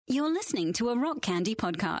You're listening to a Rock Candy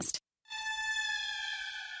podcast.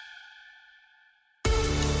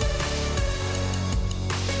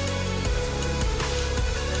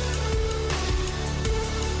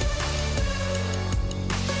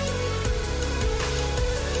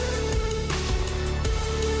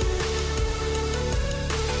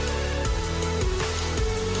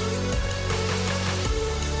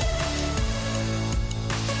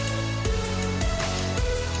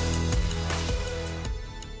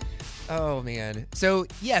 Oh, man. So,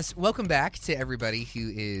 yes, welcome back to everybody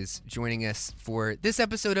who is joining us for this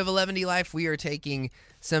episode of 11D Life. We are taking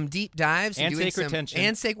some deep dives. And doing sacred tension.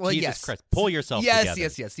 And well, Jesus yes. Christ. Pull yourself together.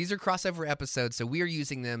 together. Yes. These are crossover episodes, so we are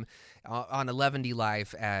using them on 11D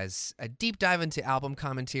Life as a deep dive into album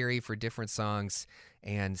commentary for different songs,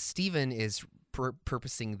 and Steven is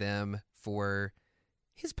purposing them for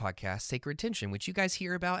his podcast, Sacred Tension, which you guys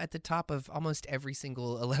hear about at the top of almost every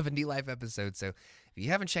single 11D Live episode. So if you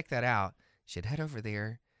haven't checked that out, you should head over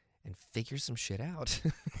there and figure some shit out.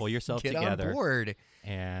 Pull yourself Get together. on board.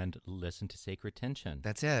 And listen to Sacred Tension.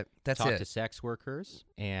 That's it. Talk to sex workers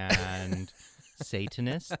and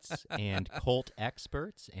Satanists and cult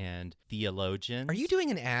experts and theologians. Are you doing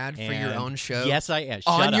an ad for your own show? Yes, I am.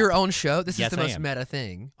 On your own show? This is the most am. meta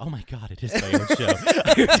thing. Oh, my God. It is my own show.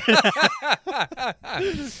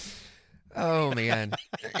 Oh, man.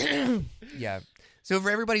 Yeah. So for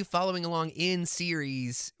everybody following along in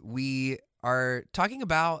series, we are talking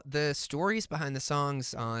about the stories behind the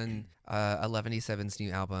songs on 11D7's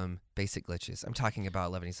new album, Basic Glitches. I'm talking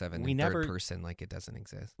about 11D7 in third person like it doesn't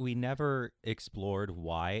exist. We never explored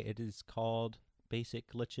why it is called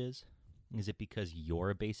Basic Glitches. Is it because you're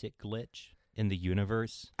a basic glitch in the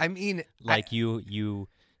universe? I mean... Like you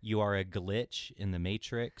are a glitch in the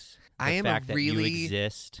Matrix. I am fact a really... that you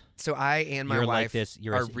exist. So I and my you're wife like this.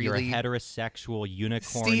 You're are you're really... a heterosexual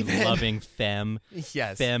unicorn-loving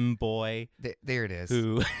Yes. femme boy. There it is.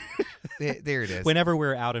 Who... There it is. Whenever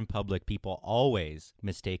we're out in public, people always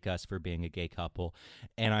mistake us for being a gay couple.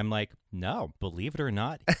 And I'm like, no, believe it or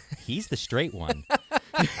not, he's the straight one.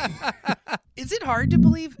 Is it hard to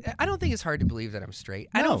believe? I don't think it's hard to believe that I'm straight.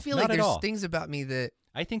 I No, don't feel like not at there's all. things about me that...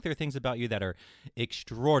 I think there are things about you that are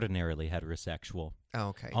extraordinarily heterosexual. Oh,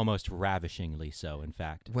 okay. Almost ravishingly so, in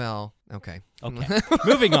fact. Well, okay. Okay.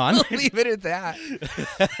 Moving on. I'll leave it at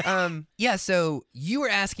that. Yeah, so you were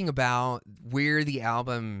asking about where the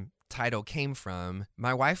album title came from.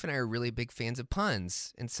 My wife and I are really big fans of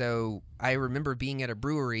puns. And so I remember being at a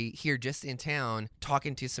brewery here just in town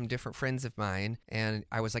talking to some different friends of mine. And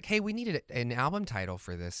I was like, hey, we needed an album title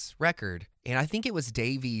for this record. And I think it was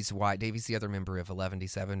Davies, the other member of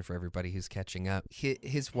 11D7 for everybody who's catching up.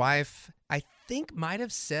 His wife, I think, might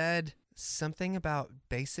have said something about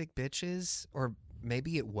basic bitches, or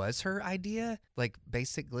maybe it was her idea, like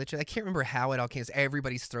basic glitches. I can't remember how it all came.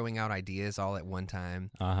 Everybody's throwing out ideas all at one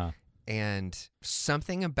time. Uh-huh. And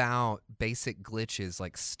something about basic glitches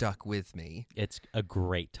like stuck with me. It's a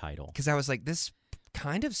great title. Because I was like, this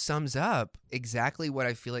kind of sums up exactly what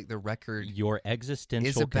I feel like the record Your existential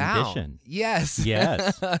is about. condition. Yes.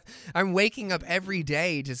 Yes. I'm waking up every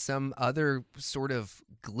day to some other sort of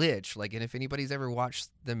glitch. Like, and if anybody's ever watched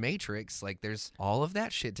The Matrix, like there's all of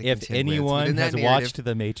that shit to If contend with anyone within has that narrative. watched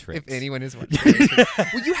The Matrix. If anyone has watched The Matrix.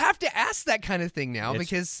 Well, you have to ask that kind of thing now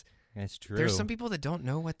because That's true. there's some people that don't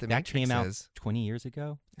know what The that Matrix came out is. 20 years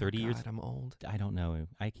ago? 30 Oh, years? God, I'm old. I don't know.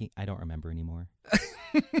 I don't remember anymore.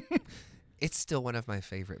 It's still one of my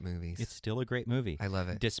favorite movies. It's still a great movie. I love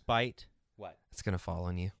it. Despite what? It's going to fall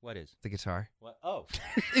on you. What is? The guitar. What? Oh.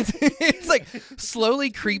 It's like slowly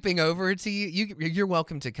creeping over to you. You're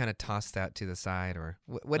welcome to kind of toss that to the side or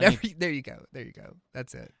whatever. There you go.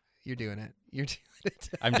 That's it. You're doing it.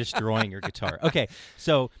 I'm destroying your guitar. Okay,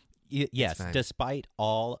 so yes, fine. despite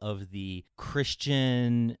all of the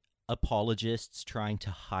Christian apologists trying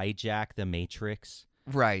to hijack the Matrix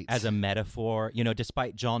Right. as a metaphor,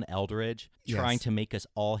 despite John Eldridge trying to make us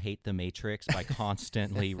all hate the Matrix by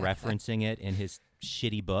constantly referencing it in his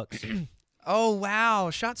shitty books. Oh, wow.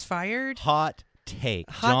 Shots fired? Hot take.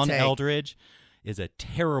 John Eldridge is a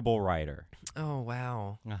terrible writer. Oh,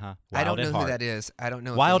 wow. Uh-huh. I don't know at who Heart. that is. I don't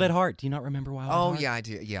know. Wild at Heart. Do you not remember Wild at Heart? Oh, yeah, I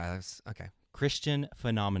do. Yeah, okay. Christian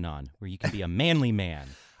phenomenon where you can be a manly man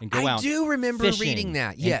and go out I do remember fishing reading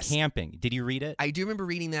that. and Yes. camping. Did you read it? I do remember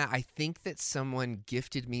reading that. I think that someone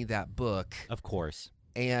gifted me that book. Of course.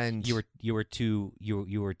 And You were too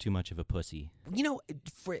much of a pussy.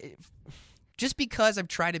 Just because I've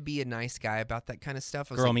tried to be a nice guy about that kind of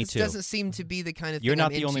stuff, I was Girl, like, me this too. doesn't seem to be the kind of You're thing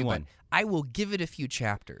not I'm the only into, one. but I will give it a few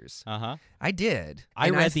chapters. Uh-huh. I did. I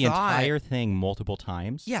And read the thought- entire thing multiple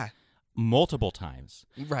times. Yeah, Multiple times.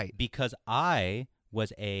 right. Because I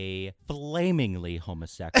was a flamingly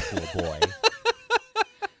homosexual boy.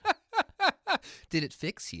 Did it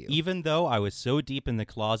fix you? Even though I was so deep in the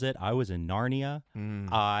closet, I was in Narnia,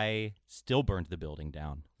 I still burned the building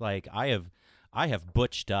down. Like, I have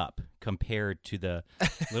butched up compared to the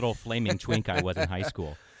little flaming twink I was in high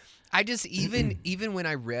school. I just, even when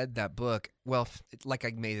I read that book, well, like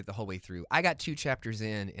I made it the whole way through, I got 2 chapters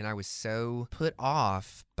in and I was so put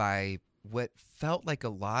off by what felt like a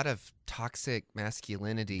lot of toxic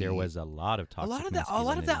masculinity. There was a lot of toxic masculinity. A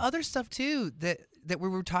lot of that other stuff too that we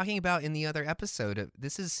were talking about in the other episode.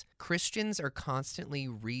 This is Christians are constantly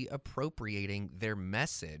reappropriating their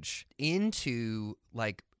message into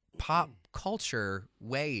like pop culture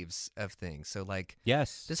waves of things. So like,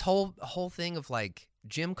 yes, this whole thing of like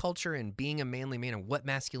gym culture and being a manly man and what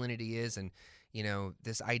masculinity is, and you know,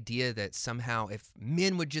 this idea that somehow if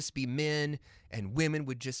men would just be men and women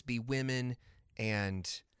would just be women,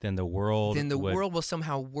 and then the world will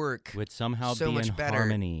somehow work, would somehow so be much in better.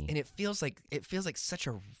 harmony. And it feels like such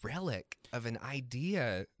a relic of an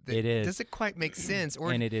idea that it is. doesn't quite make sense.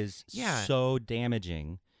 And it is so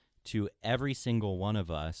damaging to every single one of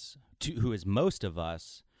us, who is most of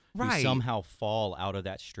us, who somehow fall out of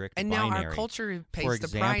that strict and binary. Now our culture pays the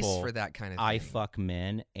price for that kind of thing. I fuck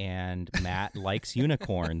men and Matt likes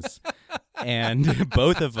unicorns. And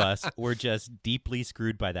both of us were just deeply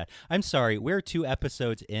screwed by that. I'm sorry, we're 2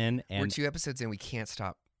 episodes in. And we're 2 episodes in, we can't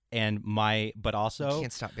stop. But also, we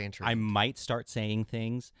can't stop bantering. I might start saying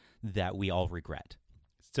things that we all regret.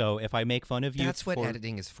 So if I make fun of you, that's what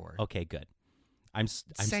editing is for. Okay, good. I'm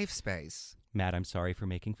safe space. Matt, I'm sorry for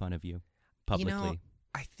making fun of you publicly. You know,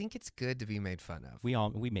 I think it's good to be made fun of.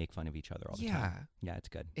 We make fun of each other all the time. Yeah, it's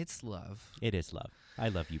good. It's love. It is love. I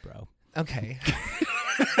love you, bro. Okay.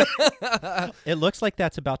 It looks like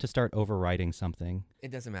that's about to start overriding something.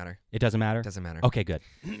 It doesn't matter. It doesn't matter? It doesn't matter. Okay, good.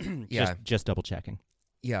 Yeah. Just double checking.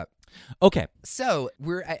 Yeah. Okay. So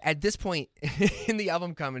we're at this point in the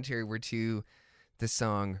album commentary, we're to the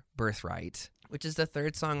song Birthright, which is the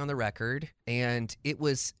 3rd song on the record. And it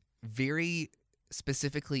was very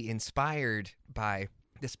specifically inspired by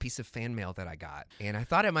this piece of fan mail that I got. And I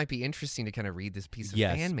thought it might be interesting to kind of read this piece of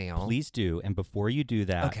fan mail. Yes, please do. And before you do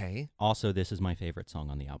that, okay. Also, this is my favorite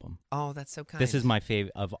song on the album. Oh, that's so kind. This is my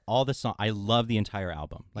favorite of all the songs. I love the entire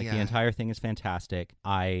album. Like, the entire thing is fantastic.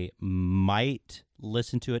 I might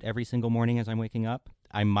listen to it every single morning as I'm waking up.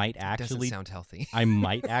 I might actually... Doesn't sound healthy. I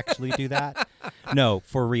might actually do that. No,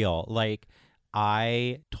 for real. Like,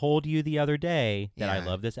 I told you the other day that I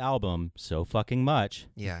love this album so fucking much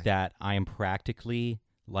that I am practically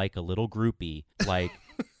like a little groupie, like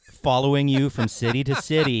following you from city to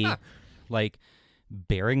city, like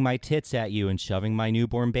bearing my tits at you and shoving my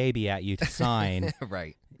newborn baby at you to sign.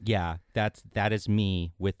 Right. Yeah, that is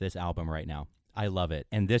me with this album right now. I love it.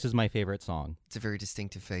 And this is my favorite song. It's a very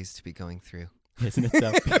distinctive phase to be going through. Isn't it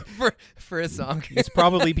though? for a song. It's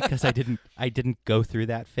probably because I didn't go through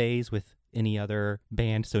that phase with any other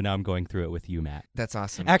band, so now I'm going through it with you, Matt. That's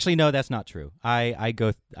awesome. Actually, no, that's not true. I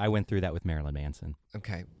went through that with Marilyn Manson.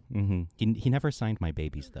 Okay. Mm-hmm. He never signed my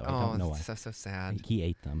babies though. I don't know why. So sad. He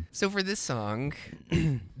ate them. So for this song,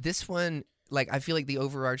 this one, like, I feel like the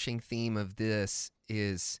overarching theme of this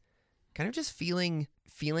is kind of just feeling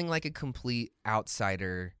like a complete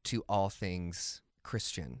outsider to all things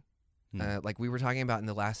Christian. Like we were talking about in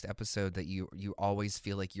the last episode, that you always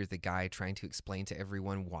feel like you're the guy trying to explain to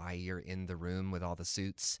everyone why you're in the room with all the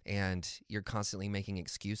suits, and you're constantly making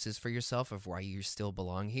excuses for yourself of why you still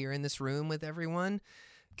belong here in this room with everyone,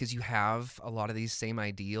 because you have a lot of these same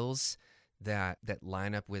ideals that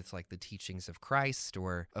line up with like the teachings of Christ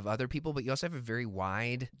or of other people, but you also have a very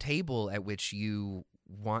wide table at which you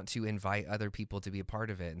want to invite other people to be a part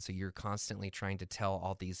of it. And so you're constantly trying to tell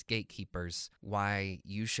all these gatekeepers why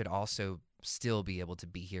you should also still be able to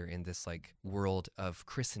be here in this like world of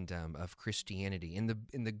Christendom, of Christianity, in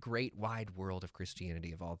the great wide world of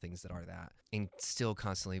Christianity, of all things that are that, and still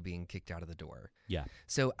constantly being kicked out of the door. Yeah.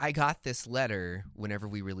 So I got this letter whenever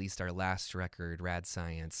we released our last record, Rad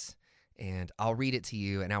Science, and I'll read it to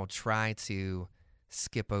you, and I will try to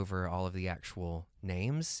skip over all of the actual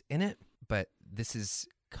names in it, but this is...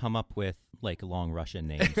 Come up with, like, long Russian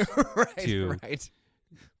names. Right.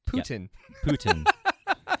 Putin. Yep.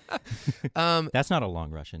 Putin. That's not a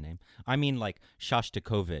long Russian name. I mean, like,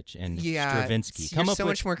 Shostakovich and Stravinsky. You're so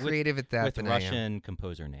much more creative at that than Russian I am.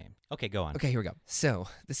 composer name. Okay, go on. Okay, here we go. So,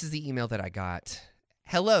 this is the email that I got.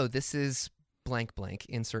 Hello, this is blank blank.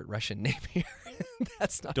 Insert Russian name here.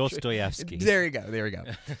 That's not Dostoevsky. True. There we go.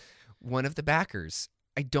 One of the backers.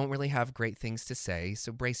 I don't really have great things to say,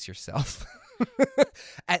 so brace yourself.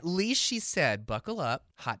 At least she said, buckle up,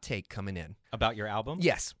 hot take coming in. About your album?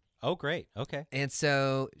 Yes. Oh, great. Okay. And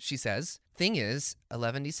so she says, thing is,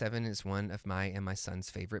 11D7 is one of my and my son's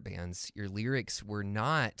favorite bands. Your lyrics were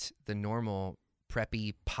not the normal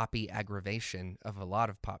preppy, poppy aggravation of a lot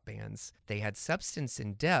of pop bands. They had substance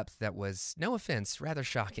and depth that was, no offense, rather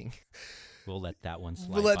shocking. We'll let that one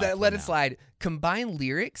slide. Let it slide. Combine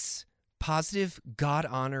lyrics, positive,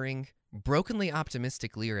 God-honoring, brokenly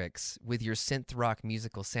optimistic lyrics with your synth rock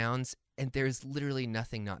musical sounds, and there's literally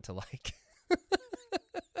nothing not to like.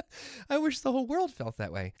 I wish the whole world felt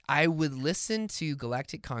that way. I would listen to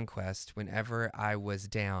Galactic Conquest whenever I was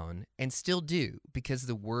down, and still do, because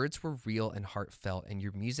the words were real and heartfelt, and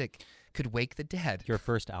your music could wake the dead. Your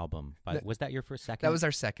first album. Was that your second? That was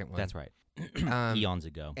our second one. That's right. Eons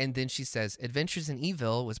ago. And then she says, Adventures in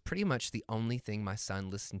Evil was pretty much the only thing my son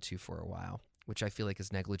listened to for a while, which I feel like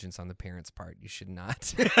is negligence on the parents' part. You should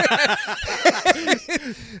not.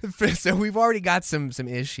 So we've already got some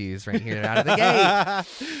issues right here out of the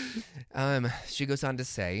gate. She goes on to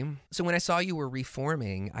say, so when I saw you were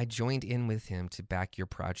reforming, I joined in with him to back your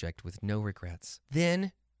project with no regrets.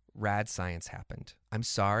 Then Rad Science happened. I'm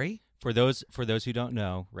sorry. For those who don't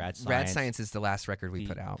know, Rad Science is the last record we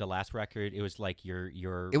put out. The last record, it was like your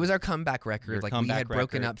It was our comeback record. Like we had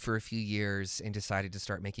broken record. up for a few years and decided to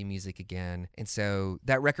start making music again. And so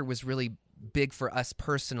that record was really big for us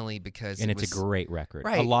personally because it's a great record.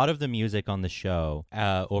 Right. A lot of the music on the show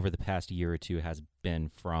over the past year or two has been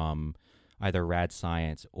from either Rad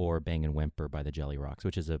Science or Bang and Whimper by the Jelly Rocks,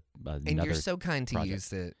 which is another And you're so kind to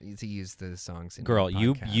project. use the songs in Girl,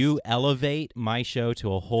 your podcast. you elevate my show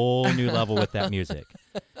to a whole new level with that music.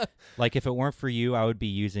 Like if it weren't for you, I would be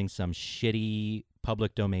using some shitty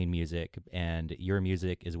public domain music, and your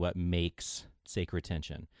music is what makes Sacred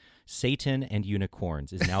Tension. Satan and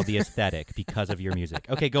Unicorns is now the aesthetic because of your music.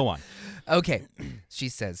 Okay, go on. Okay. She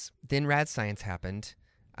says, then Rad Science happened.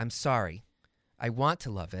 I'm sorry. I want to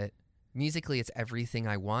love it. Musically, it's everything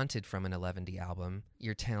I wanted from an 11D album.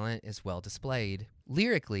 Your talent is well displayed.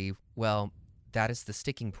 Lyrically, well, that is the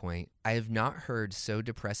sticking point. I have not heard so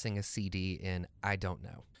depressing a CD in I don't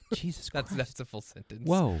know. Jesus Christ. That's a full sentence.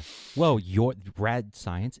 Whoa, your Rad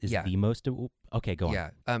Science is the most... Okay, go on.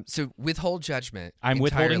 Yeah. So withhold judgment. I'm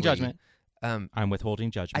withholding judgment. I'm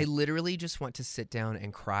withholding judgment. I literally just want to sit down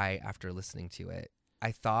and cry after listening to it.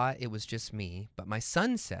 I thought it was just me, but my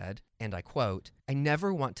son said, and I quote, I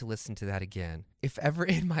never want to listen to that again. If ever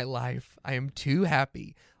in my life I am too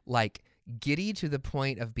happy, like giddy to the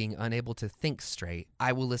point of being unable to think straight,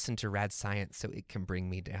 I will listen to Rad Science so it can bring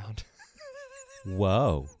me down.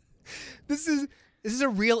 Whoa. This is a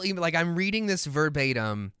real email. Like I'm reading this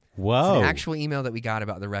verbatim. Whoa. It's an actual email that we got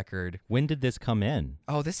about the record. When did this come in?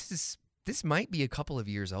 Oh, this might be a couple of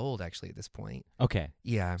years old, actually, at this point. Okay.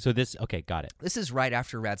 Yeah. So okay, got it. This is right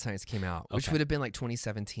after Rad Science came out, which would have been like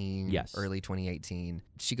 2017, yes. Early 2018.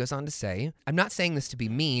 She goes on to say, I'm not saying this to be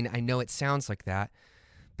mean. I know it sounds like that,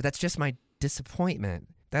 but that's just my disappointment.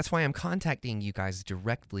 That's why I'm contacting you guys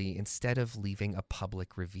directly instead of leaving a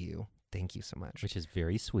public review. Thank you so much. Which is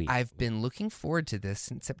very sweet. I've been looking forward to this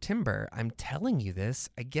since September. I'm telling you this,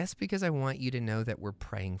 I guess because I want you to know that we're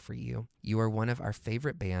praying for you. You are one of our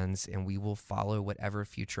favorite bands, and we will follow whatever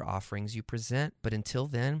future offerings you present. But until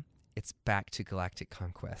then, it's back to Galactic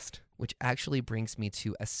Conquest, which actually brings me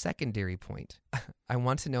to a secondary point. I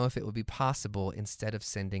want to know if it would be possible, instead of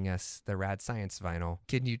sending us the Rad Science vinyl,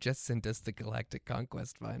 can you just send us the Galactic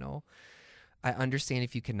Conquest vinyl? I understand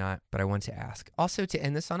if you cannot, but I want to ask. Also, to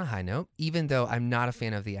end this on a high note, even though I'm not a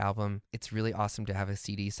fan of the album, it's really awesome to have a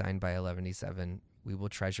CD signed by 11D7. We will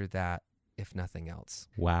treasure that, if nothing else.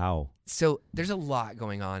 Wow. So there's a lot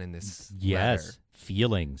going on in this Yes. letter.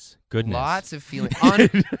 Feelings. Goodness. Lots of feelings.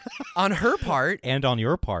 On her part. And on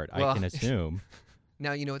your part, well, I can assume.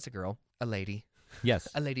 Now, you know it's a girl. A lady. Yes.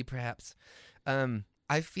 A lady, perhaps.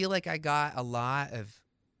 I feel like I got a lot of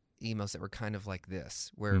emails that were kind of like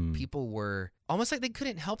this, where people were almost like they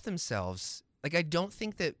couldn't help themselves. Like, I don't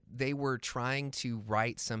think that they were trying to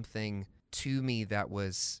write something to me that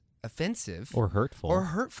was offensive or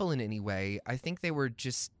hurtful in any way. I think they were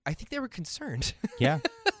concerned. Yeah.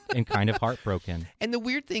 And kind of heartbroken. And the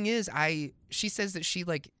weird thing is, she says that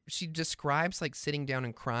she describes like sitting down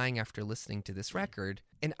and crying after listening to this record.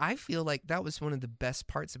 And I feel like that was one of the best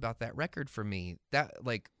parts about that record for me. That,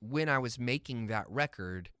 like, when I was making that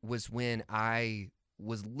record was when I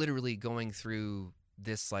was literally going through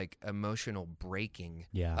this like emotional breaking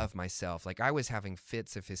of myself. Like, I was having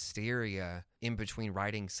fits of hysteria in between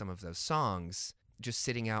writing some of those songs, just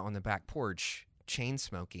sitting out on the back porch, chain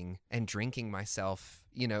smoking and drinking myself,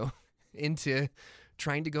 into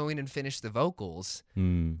trying to go in and finish the vocals.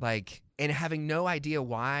 Like, and having no idea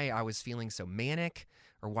why I was feeling so manic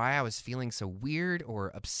or why I was feeling so weird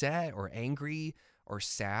or upset or angry or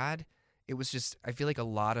sad. It was just, I feel like a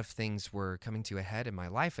lot of things were coming to a head in my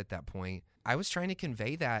life at that point. I was trying to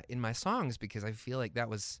convey that in my songs because I feel like that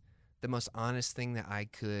was the most honest thing that I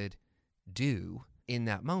could do in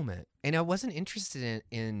that moment. And I wasn't interested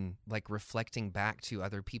in like reflecting back to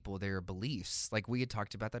other people their beliefs. Like we had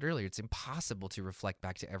talked about that earlier. It's impossible to reflect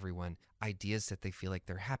back to everyone ideas that they feel like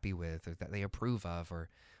they're happy with or that they approve of. Or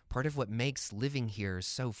part of what makes living here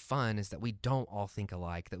so fun is that we don't all think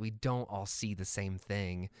alike, that we don't all see the same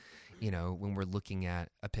thing, you know, when we're looking at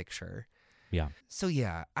a picture. Yeah. So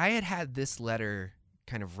yeah, I had this letter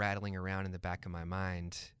kind of rattling around in the back of my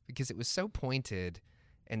mind because it was so pointed.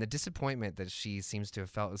 And the disappointment that she seems to have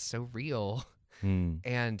felt is so real,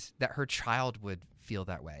 and that her child would feel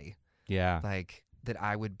that way. Yeah. Like that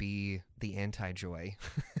I would be the anti-joy.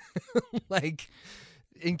 Like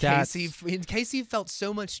in case he felt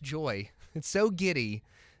so much joy and so giddy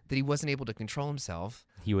that he wasn't able to control himself.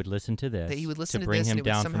 He would listen to this. That he would listen to to bring this him and it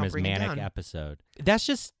would down somehow from his bring him manic down. episode. That's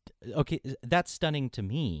just okay. That's stunning to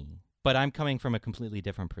me, but I'm coming from a completely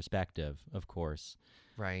different perspective, of course.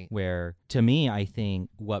 Right. Where to me, I think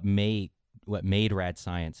what made Rad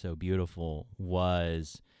Science so beautiful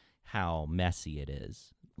was how messy it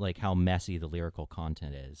is. Like how messy the lyrical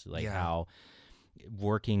content is. Like how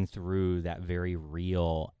working through that very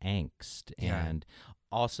real angst. Yeah. And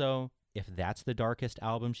also, if that's the darkest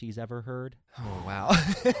album she's ever heard. Oh, wow.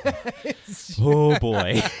 Oh,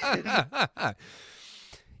 boy.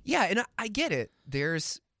 Yeah, and I get it. There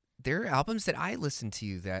are albums that I listen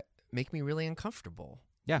to that make me really uncomfortable.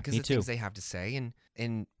 Yeah, because me of too. things they have to say,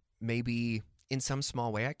 and maybe in some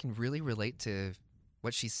small way I can really relate to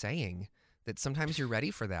what she's saying. That sometimes you're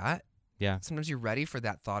ready for that. Yeah. Sometimes you're ready for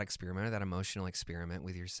that thought experiment or that emotional experiment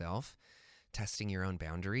with yourself, testing your own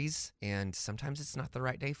boundaries, and sometimes it's not the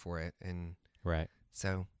right day for it. And right.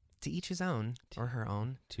 So to each his own or her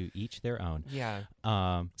own. To each their own. Yeah.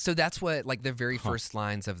 So that's what like the very first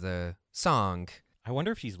lines of the song. I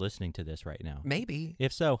wonder if she's listening to this right now. Maybe.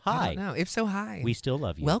 If so, hi. I don't know. If so, hi. We still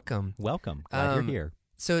love you. Welcome. Welcome. Glad you're here.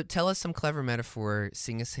 So tell us some clever metaphor,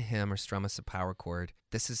 sing us a hymn, or strum us a power chord.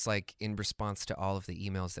 This is like in response to all of the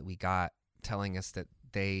emails that we got telling us that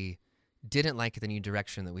they didn't like the new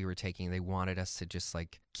direction that we were taking. They wanted us to just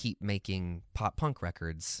like keep making pop punk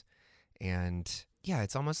records. And yeah,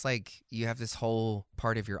 it's almost like you have this whole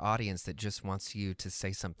part of your audience that just wants you to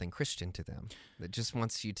say something Christian to them, that just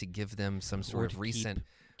wants you to give them some sort of recent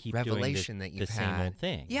keep revelation doing that you've the had. Same old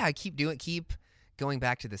thing. Yeah, keep going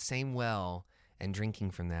back to the same well and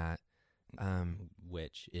drinking from that.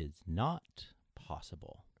 Which is not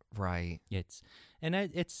possible. Right. It's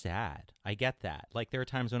sad. I get that. Like there are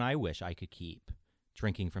times when I wish I could keep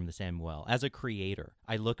drinking from the same well. As a creator,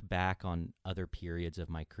 I look back on other periods of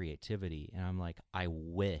my creativity and I'm like, I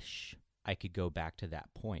wish I could go back to that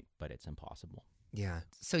point, but it's impossible. Yeah.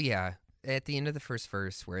 So yeah, at the end of the first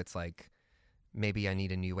verse where it's like, maybe I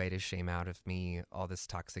need a new way to shame out of me all this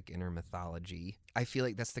toxic inner mythology. I feel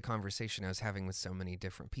like that's the conversation I was having with so many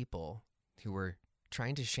different people who were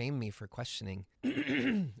trying to shame me for questioning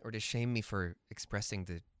or to shame me for expressing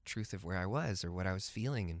the truth of where I was or what I was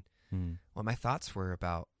feeling and what my thoughts were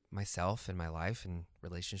about myself and my life and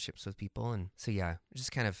relationships with people. And so, yeah,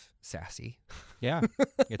 just kind of sassy. Yeah,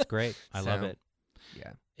 it's great. I love it.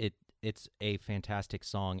 Yeah. It's a fantastic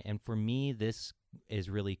song. And for me, this is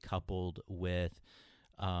really coupled with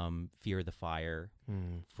Fear the Fire.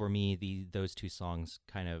 For me, those two songs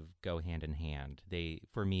kind of go hand in hand.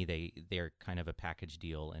 They're kind of a package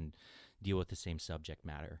deal and deal with the same subject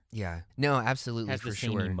matter. Yeah. No, absolutely. Has the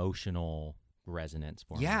same emotional resonance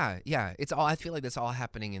for me. Yeah. It's all, I feel like that's all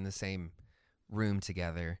happening in the same room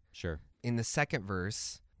together. Sure. In the second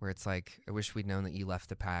verse, where it's like, I wish we'd known that you left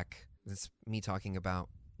the pack. It's me talking about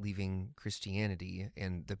leaving Christianity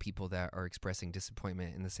and the people that are expressing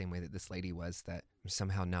disappointment in the same way that this lady was, that I'm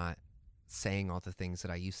somehow not saying all the things that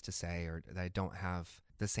I used to say, or that I don't have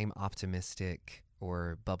the same optimistic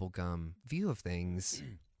or bubblegum view of things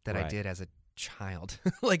that I did as a child.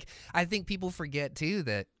 Like, I think people forget too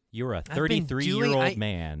that you're a 33-year-old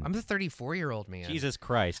man. I'm a 34-year-old man. Jesus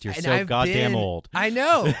Christ, you're and so goddamn old. I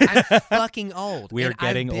know. I'm fucking old. We are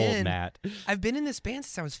getting old, Matt. I've been in this band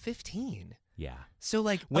since I was 15. Yeah. So,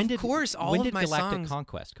 like, when of course, all when of did my Galactic songs...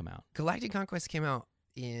 Conquest come out? Galactic Conquest came out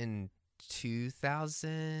in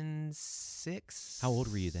 2006. How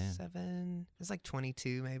old were you then? 7. It was like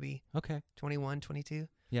 22, maybe. Okay. 21, 22.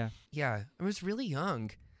 Yeah. Yeah. I was really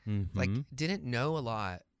young. Mm-hmm. Like, didn't know a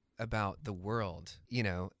lot about the world, you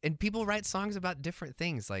know, and people write songs about different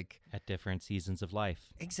things, like at different seasons of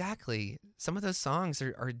life. Exactly. Some of those songs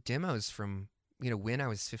are demos from when I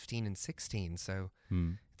was 15 and 16. So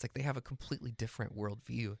it's like they have a completely different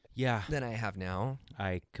worldview than I have now.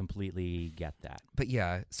 I completely get that. But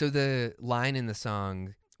yeah, so the line in the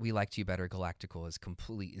song, "We Liked You Better, Galactical,"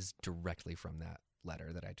 is directly from that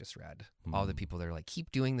letter that I just read. All the people that are like,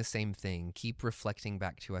 keep doing the same thing, keep reflecting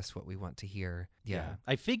back to us what we want to hear. Yeah.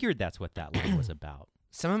 I figured that's what that line was about.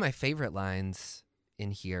 Some of my favorite lines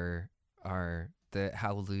in here are the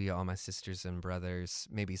 "Hallelujah, all my sisters and brothers,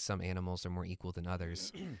 maybe some animals are more equal than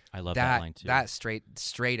others." I love that line too. That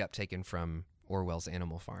straight up taken from Orwell's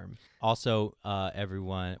Animal Farm. Also,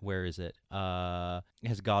 everyone, where is it?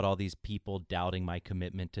 Has got all these people doubting my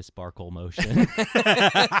commitment to sparkle motion.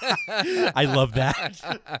 I love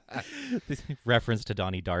that. Reference to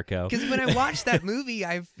Donnie Darko. Because when I watch that movie,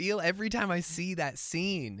 I feel every time I see that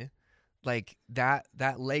scene, like that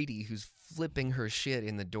lady who's flipping her shit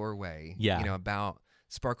in the doorway, about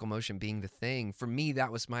sparkle motion being the thing. For me,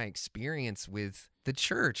 that was my experience with the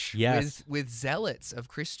church, with zealots of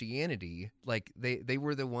Christianity. Like they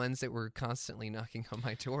were the ones that were constantly knocking on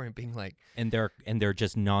my door and being like, and they're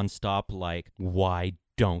just nonstop like, why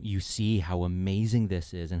don't you see how amazing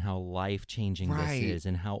this is and how life-changing this is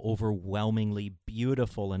and how overwhelmingly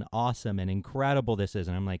beautiful and awesome and incredible this is?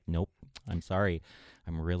 And I'm like, nope, I'm sorry.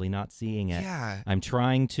 I'm really not seeing it. Yeah. I'm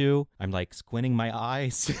trying to. I'm like squinting my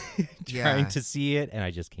eyes, trying to see it, and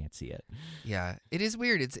I just can't see it. Yeah. It is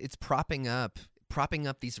weird. It's propping up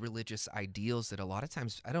these religious ideals that a lot of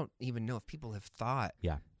times I don't even know if people have thought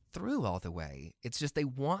through all the way. It's just they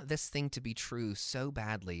want this thing to be true so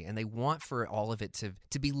badly, and they want for all of it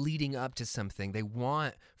to be leading up to something. They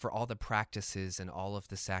want for all the practices and all of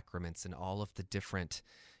the sacraments and all of the different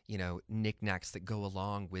knickknacks that go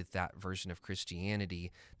along with that version of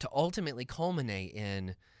Christianity to ultimately culminate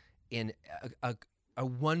in a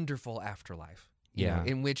wonderful afterlife.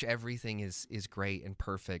 In which everything is great and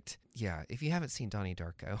perfect. Yeah, if you haven't seen Donnie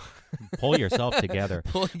Darko, pull yourself together.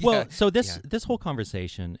 Well, so this whole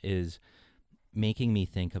conversation is making me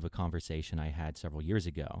think of a conversation I had several years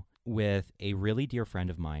ago with a really dear friend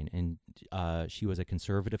of mine, and she was a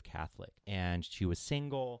conservative Catholic, and she was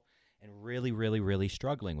single and really, really, really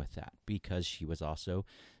struggling with that because she was also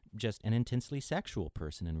just an intensely sexual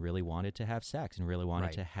person and really wanted to have sex and really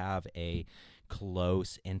wanted to have a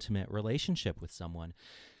close, intimate relationship with someone.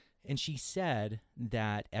 And she said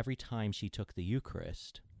that every time she took the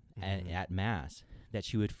Eucharist at Mass, that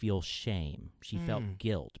she would feel shame. She felt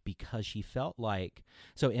guilt because she felt like,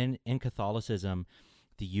 so in Catholicism,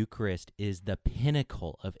 the Eucharist is the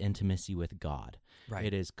pinnacle of intimacy with God. Right.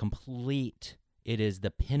 It is complete. It is the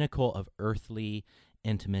pinnacle of earthly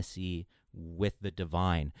intimacy with the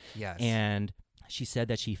divine. Yes. And she said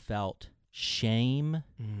that she felt shame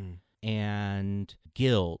and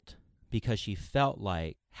guilt because she felt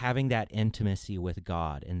like having that intimacy with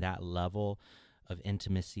God and that level of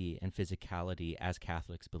intimacy and physicality as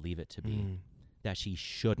Catholics believe it to be, that she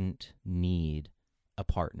shouldn't need a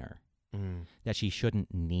partner. That she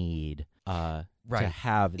shouldn't need to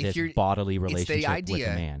have this bodily relationship with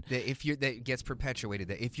a man. That gets perpetuated.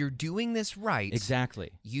 That if you're doing this right,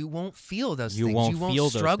 exactly, you won't feel those things. You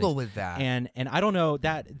won't struggle with that. And I don't know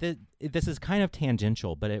that this is kind of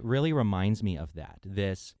tangential, but it really reminds me of that.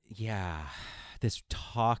 This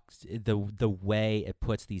talk, the way it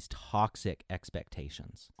puts these toxic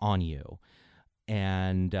expectations on you.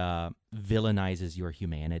 And villainizes your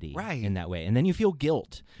humanity in that way. And then you feel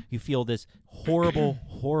guilt. You feel this horrible,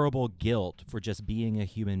 horrible guilt for just being a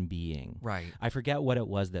human being. Right. I forget what it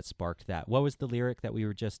was that sparked that. What was the lyric that we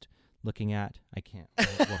were just looking at? I can't.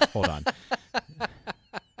 Hold on.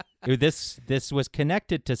 This was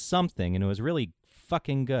connected to something, and it was really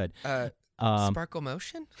fucking good. Sparkle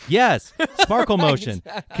motion? Yes, sparkle motion.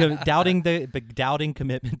 Doubting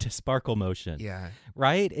commitment to sparkle motion. Yeah.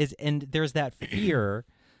 Right? And there's that fear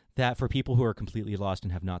that for people who are completely lost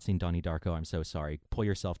and have not seen Donnie Darko, I'm so sorry. Pull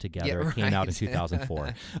yourself together. It came out in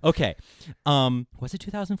 2004. Okay. Was it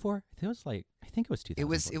 2004? I think it was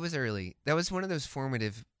 2004. It was early. That was one of those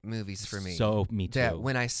formative movies for me. So me too. That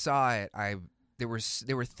when I saw it, there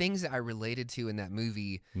were things that I related to in that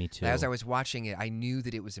movie. Me too. As I was watching it, I knew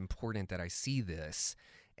that it was important that I see this,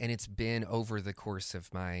 and it's been over the course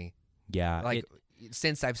of my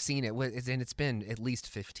since I've seen it, and it's been at least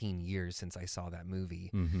 15 years since I saw that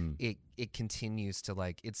movie. Mm-hmm. It continues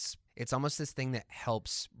to it's almost this thing that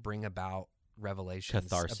helps bring about revelations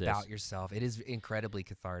catharsis about yourself. It is incredibly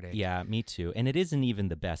cathartic. Yeah, me too. And it isn't even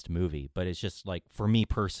the best movie, but it's just for me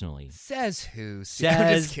personally. Says who? Says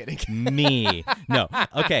I'm just kidding. Me. No.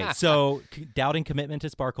 Okay, so doubting commitment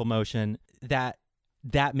to sparkle motion, that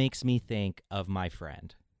makes me think of my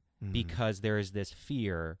friend because there is this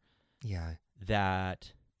fear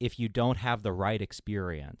that if you don't have the right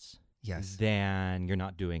experience, yes, then you're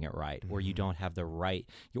not doing it right, or you don't have the right,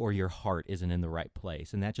 or your heart isn't in the right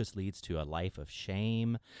place. And that just leads to a life of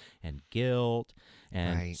shame and guilt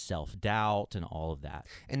and self-doubt and all of that.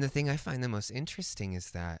 And the thing I find the most interesting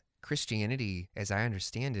is that Christianity, as I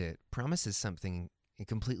understand it, promises something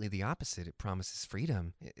completely the opposite. It promises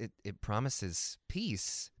freedom. It promises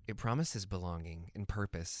peace. It promises belonging and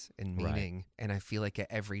purpose and meaning. Right. And I feel like at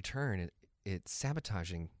every turn, it's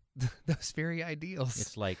sabotaging those very ideals.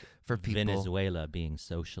 It's like for people. Venezuela being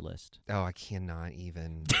socialist. Oh, I cannot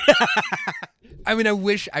even. I mean, I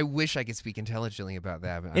wish I could speak intelligently about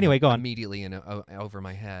that. But anyway, go on. Immediately over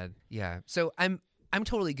my head. Yeah. So I'm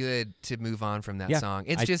totally good to move on from that song.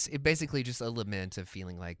 It's basically just a lament of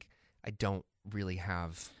feeling like I don't really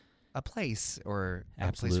have a place or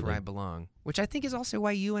a place where I belong, which I think is also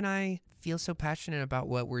why you and I feel so passionate about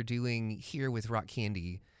what we're doing here with Rock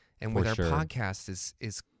Candy. And with our podcast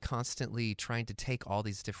is constantly trying to take all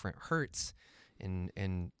these different hurts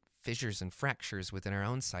and fissures and fractures within our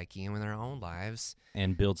own psyche and within our own lives.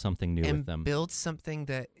 And build something new with them. And build something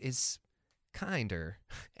that is kinder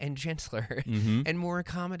and gentler and more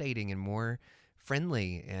accommodating and more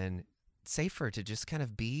friendly and safer to just kind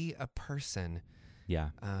of be a person. Yeah.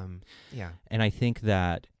 Yeah. And I think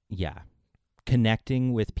that,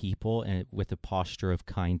 connecting with people and with a posture of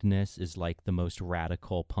kindness is like the most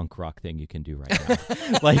radical punk rock thing you can do right now.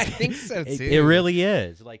 Like, I think so too. It really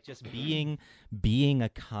is. Like just being a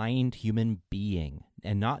kind human being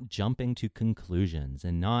and not jumping to conclusions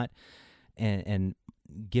and not and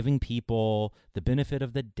giving people the benefit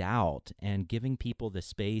of the doubt and giving people the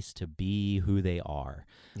space to be who they are.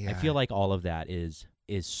 Yeah. I feel like all of that is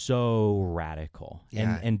so radical.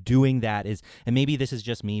 And doing that is, and maybe this is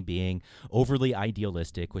just me being overly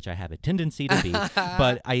idealistic, which I have a tendency to be,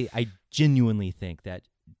 but I genuinely think that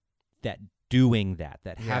doing that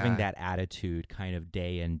having that attitude kind of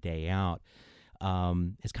day in, day out,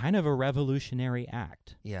 is kind of a revolutionary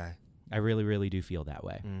act. Yeah. I really, really do feel that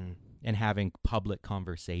way. And having public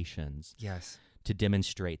conversations to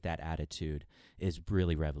demonstrate that attitude is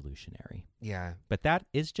really revolutionary. Yeah. But that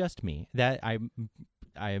is just me. That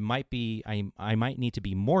I might need to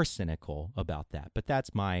be more cynical about that, but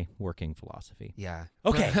that's my working philosophy. Yeah.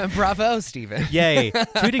 Okay. Bravo, Stephen. Yay.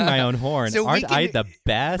 Tooting my own horn. So aren't I the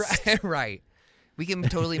best? Right. We can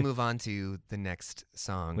totally move on to the next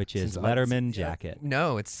song, which is Letterman Jacket.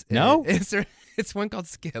 No, it's one called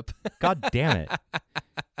Skip. God damn it!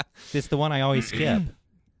 It's the one I always skip.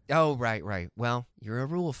 Oh, right. Well, you're a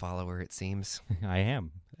rule follower, it seems. I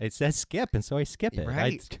am. It says skip, and so I skip it.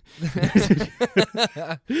 Right.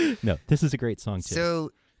 No, this is a great song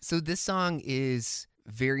too. So this song is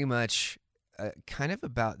very much kind of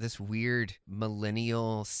about this weird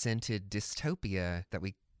millennial scented dystopia that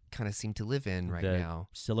we kind of seem to live in right now.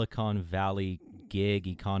 Silicon Valley gig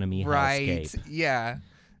economy right. hellscape. Yeah.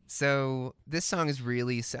 So this song is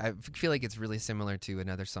really, I feel like it's really similar to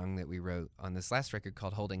another song that we wrote on this last record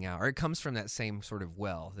called Holding Out, or it comes from that same sort of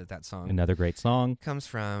well that song. Another great song. Comes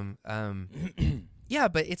from. Yeah,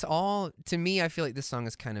 but it's all, to me, I feel like this song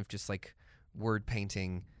is kind of just like word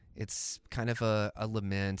painting. It's kind of a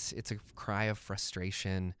lament. It's a cry of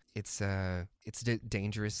frustration. It's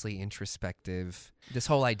dangerously introspective. This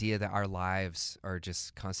whole idea that our lives are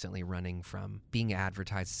just constantly running from being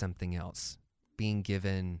advertised something else, being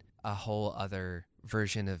given a whole other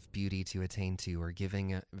version of beauty to attain to, or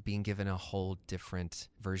being given a whole different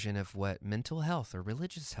version of what mental health or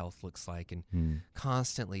religious health looks like, and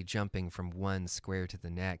constantly jumping from one square to the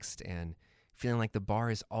next and feeling like the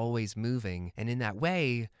bar is always moving. And in that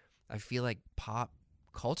way, I feel like pop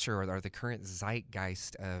culture or the current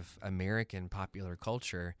zeitgeist of American popular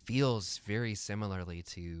culture feels very similarly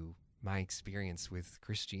to my experience with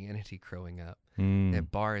Christianity growing up. That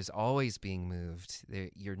bar is always being moved.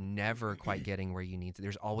 You're never quite getting where you need to.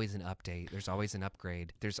 There's always an update. There's always an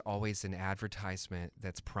upgrade. There's always an advertisement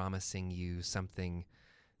that's promising you something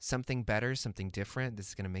better, something different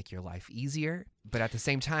that's going to make your life easier. But at the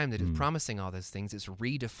same time that it's promising all those things, it's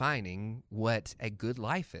redefining what a good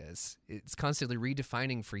life is. It's constantly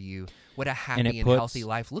redefining for you what a happy and healthy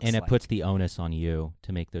life looks like. And it puts the onus on you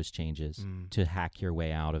to make those changes, to hack your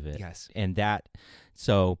way out of it. Yes. And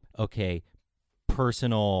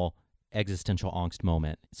personal existential angst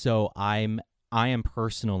moment. So I am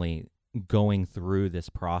personally going through this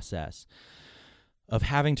process of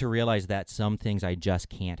having to realize that some things I just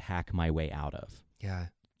can't hack my way out of. Yeah.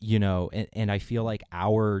 You know, and I feel like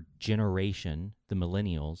our generation, the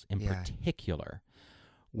millennials in particular,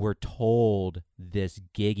 we're told this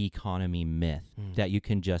gig economy myth that you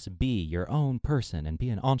can just be your own person and be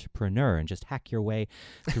an entrepreneur and just hack your way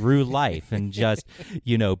through life and just,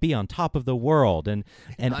 be on top of the world and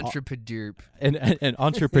entrepreneur. And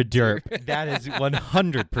entrepreneur. That is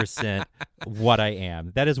 100% what I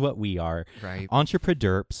am. That is what we are. Right.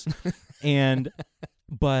 Entrepreneurs.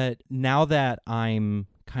 But now that I'm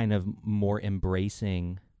kind of more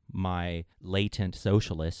embracing my latent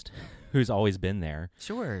socialist who's always been there.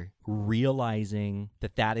 Sure. Realizing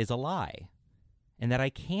that is a lie and that I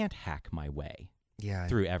can't hack my way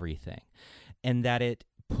through everything. And that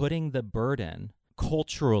putting the burden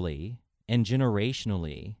culturally and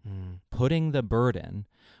generationally, putting the burden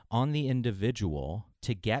on the individual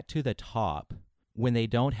to get to the top when they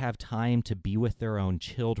don't have time to be with their own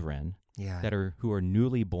children who are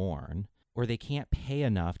newly born, or they can't pay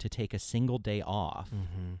enough to take a single day off,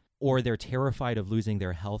 or they're terrified of losing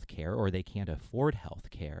their health care, or they can't afford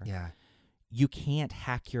health care. Yeah. You can't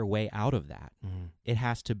hack your way out of that. It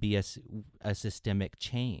has to be a systemic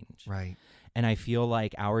change. Right. And I feel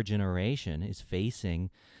like our generation is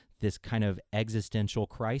facing this kind of existential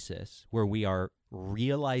crisis where we are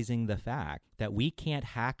realizing the fact that we can't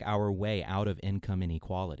hack our way out of income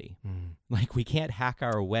inequality. Like, we can't hack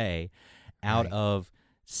our way out of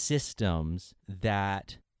systems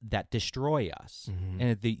that destroy us.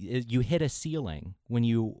 And you hit a ceiling when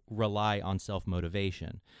you rely on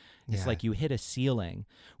self-motivation. It's like you hit a ceiling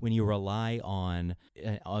when you rely on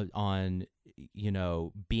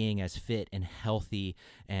being as fit and healthy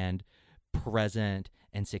and present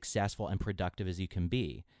and successful and productive as you can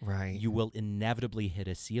be. Right. You will inevitably hit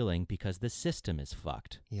a ceiling because the system is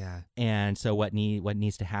fucked. Yeah. And so what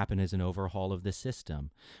needs to happen is an overhaul of the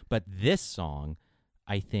system. But this song,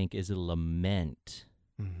 I think, is a lament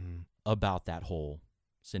about that whole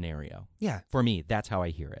scenario. Yeah. For me, that's how I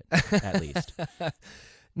hear it, at least.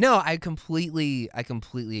 No, I completely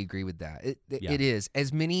agree with that. It is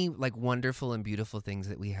as many like wonderful and beautiful things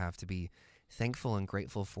that we have to be thankful and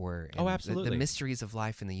grateful for. And absolutely. The mysteries of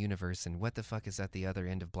life in the universe and what the fuck is at the other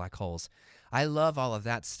end of black holes. I love all of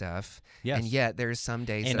that stuff. Yes. And yet there's some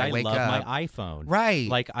days and that I wake up. And I love my iPhone. Right.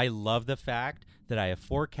 Like, I love the fact that I have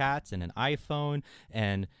 4 cats and an iPhone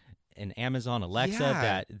and an Amazon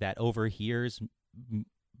Alexa that overhears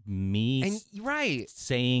me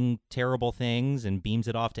saying terrible things and beams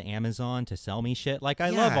it off to Amazon to sell me shit. Like, I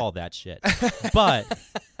love all that shit. But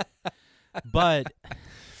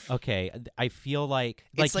okay, I feel like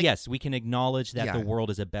yes, we can acknowledge that the world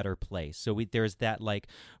is a better place. So there's that like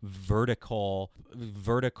vertical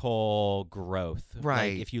growth.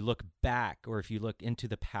 Right. Like, if you look back or if you look into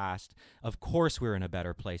the past, of course we're in a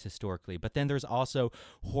better place historically. But then there's also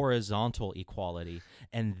horizontal equality,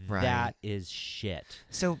 and that is shit.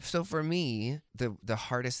 So for me, the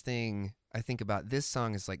hardest thing I think about this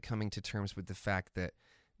song is like coming to terms with the fact that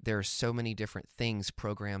there are so many different things,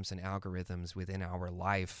 programs and algorithms within our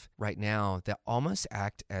life right now that almost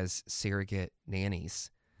act as surrogate nannies.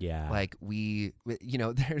 Yeah. Like there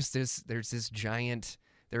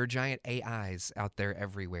are giant AIs out there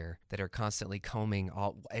everywhere that are constantly combing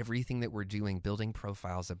everything that we're doing, building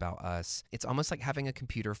profiles about us. It's almost like having a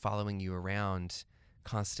computer following you around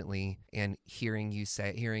constantly and hearing you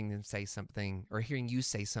say something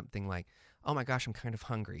like, oh my gosh, I'm kind of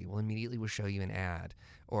hungry. Well, immediately we'll show you an ad.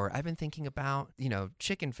 Or I've been thinking about,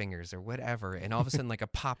 chicken fingers or whatever. And all of a sudden, like a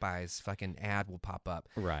Popeyes fucking ad will pop up.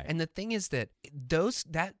 Right. And the thing is that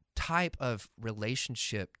that type of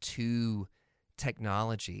relationship to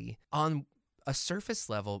technology on a surface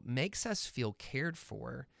level makes us feel cared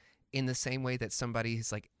for in the same way that somebody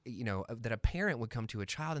is like, that a parent would come to a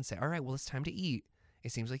child and say, all right, well, it's time to eat.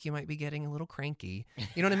 It seems like you might be getting a little cranky.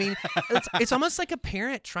 You know what I mean? It's almost like a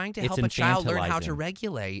parent trying to help a child learn how to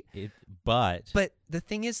regulate. But the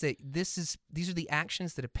thing is that these are the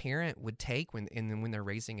actions that a parent would take when they're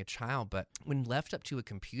raising a child. But when left up to a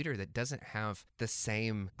computer that doesn't have the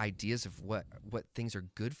same ideas of what things are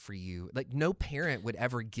good for you, like no parent would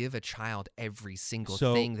ever give a child every single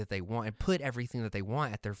thing that they want and put everything that they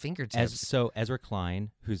want at their fingertips. So Ezra Klein,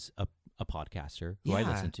 who's a podcaster who I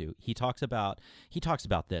listen to, he talks about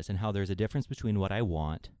this and how there's a difference between what I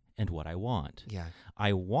want and what I want. Yeah.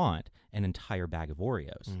 I want an entire bag of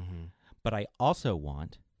Oreos, but I also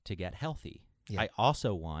want to get healthy. Yeah. I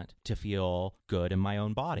also want to feel good in my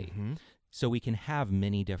own body. So we can have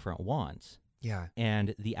many different wants. Yeah.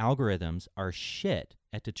 And the algorithms are shit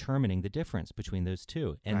at determining the difference between those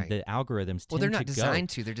two. And the algorithms they're not designed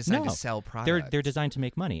to. They're designed to sell products. They're designed to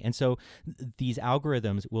make money. And so these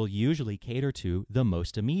algorithms will usually cater to the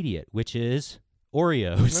most immediate, which is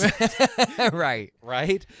Oreos. Right.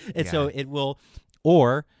 Right? And so it will,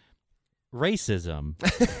 or racism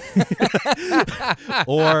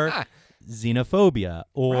or xenophobia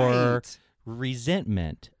or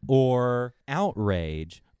resentment or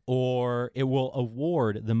outrage, or it will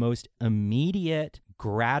award the most immediate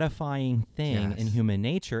gratifying thing in human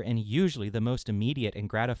nature, and usually the most immediate and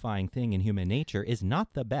gratifying thing in human nature is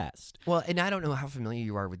not the best. Well, and I don't know how familiar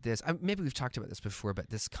you are with this. Maybe we've talked about this before, but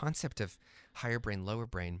this concept of higher brain, lower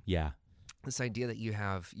brain. Yeah. This idea that you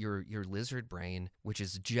have your lizard brain, which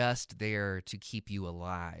is just there to keep you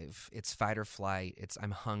alive. It's fight or flight. It's I'm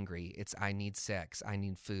hungry. It's I need sex. I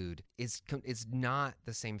need food. It's not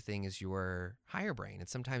the same thing as your higher brain. And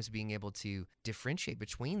sometimes being able to differentiate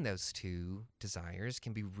between those two desires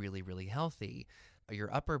can be really, really healthy.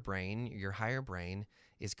 Your upper brain, your higher brain,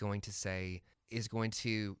 is going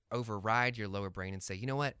to override your lower brain and say, you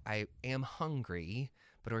know what, I am hungry,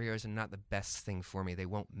 but Oreos are not the best thing for me. They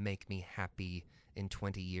won't make me happy in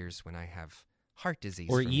 20 years when I have heart disease.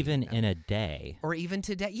 Or even in a day. Or even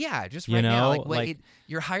today. Yeah, just right now.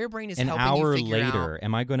 Your higher brain is helping you figure out. An hour later,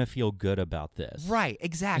 am I going to feel good about this? Right,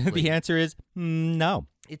 exactly. The answer is no.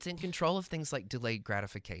 It's in control of things like delayed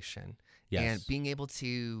gratification. Yes. And being able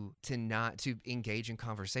to engage in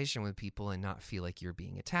conversation with people and not feel like you're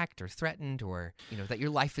being attacked or threatened, or that your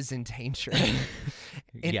life is in danger.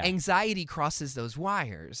 And anxiety crosses those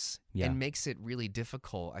wires and makes it really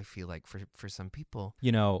difficult, I feel like, for some people.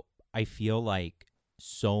 I feel like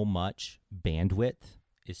so much bandwidth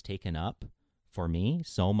is taken up for me.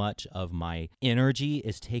 So much of my energy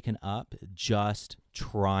is taken up just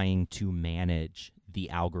trying to manage the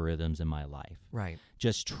algorithms in my life. Right.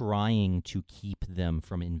 Just trying to keep them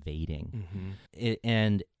from invading. Mm-hmm.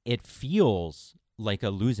 And it feels like a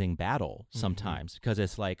losing battle sometimes, because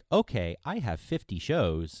it's like, okay, I have 50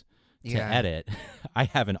 shows to edit. I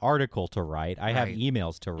have an article to write. I have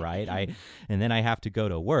emails to write. And then I have to go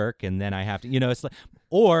to work, and then I have to, it's like,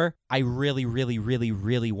 or I really, really, really,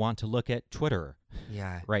 really want to look at Twitter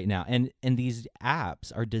right now. And these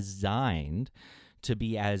apps are designed to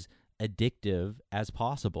be as addictive as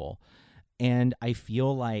possible. And I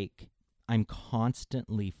feel like I'm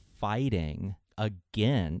constantly fighting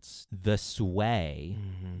against the sway,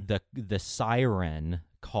 the siren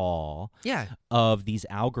call of these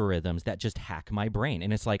algorithms that just hack my brain.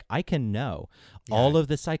 And it's like, I can know all of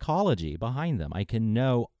the psychology behind them. I can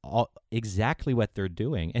know exactly what they're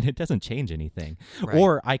doing, and it doesn't change anything. Right.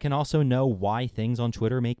 Or I can also know why things on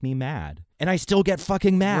Twitter make me mad. And I still get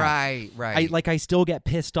fucking mad. Right. I still get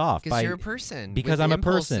pissed off. Because you're a person. Because I'm a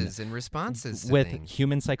person. And responses to with things.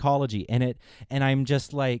 Human psychology. And I'm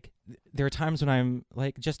just like, there are times when I'm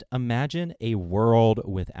like, just imagine a world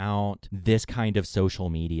without this kind of social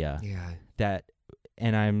media. Yeah.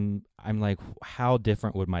 And I'm like, how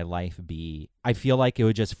different would my life be? I feel like it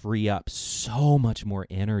would just free up so much more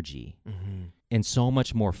energy. And so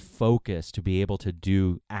much more focus to be able to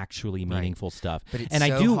do actually meaningful stuff. But it's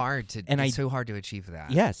so hard to achieve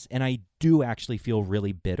that. Yes, and I do actually feel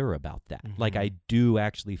really bitter about that. Like, I do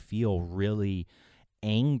actually feel really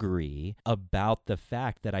angry about the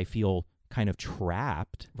fact that I feel kind of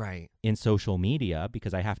trapped in social media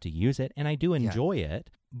because I have to use it, and I do enjoy it,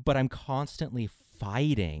 but I'm constantly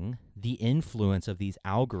fighting the influence of these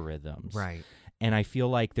algorithms. Right. And I feel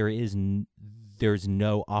like there's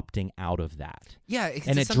no opting out of that. Yeah,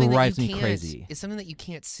 and it drives me crazy. It's something that you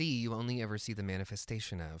can't see. You only ever see the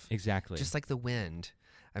manifestation of. Exactly. Just like the wind.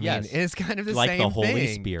 I mean, it's kind of the like same the Holy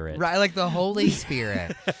thing. Spirit. Right, like the Holy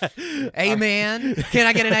Spirit. Amen. Can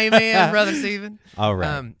I get an amen, Brother Stephen? All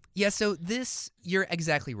right. So you're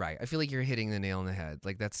exactly right. I feel like you're hitting the nail on the head.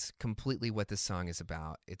 Like, that's completely what this song is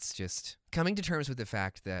about. It's just coming to terms with the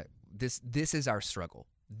fact that this is our struggle.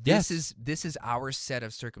 This is our set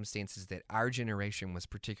of circumstances that our generation was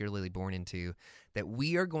particularly born into, that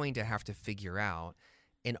we are going to have to figure out,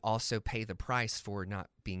 and also pay the price for not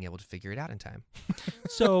being able to figure it out in time.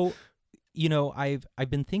 So, I've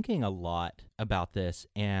been thinking a lot about this,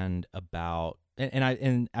 and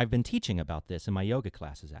I've been teaching about this in my yoga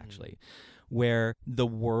classes, actually, where the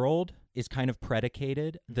world is kind of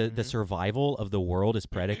predicated, the survival of the world is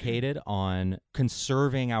predicated on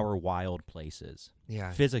conserving our wild places.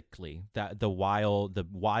 Yeah. Physically, that the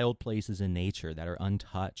wild places in nature that are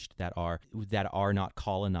untouched, that are not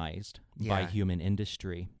colonized by human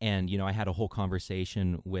industry. And I had a whole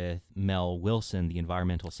conversation with Mel Wilson, the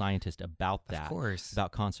environmental scientist, about that, of course,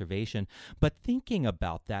 about conservation. But thinking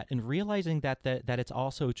about that and realizing that it's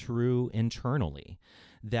also true internally,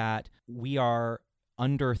 that we are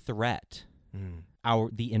under threat.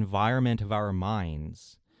 The environment of our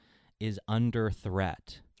minds is under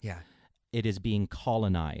threat. Yeah. It is being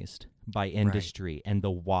colonized by industry and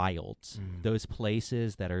the wilds, those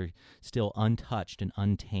places that are still untouched and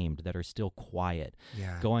untamed, that are still quiet,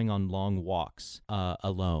 going on long walks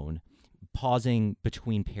alone, pausing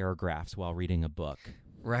between paragraphs while reading a book.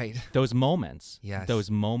 Right. Those moments, those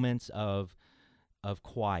moments of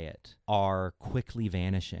quiet are quickly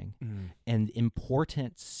vanishing, and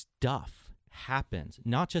important stuff happens.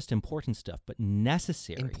 Not just important stuff, but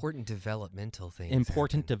necessary. Important developmental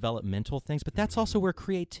things. But that's also where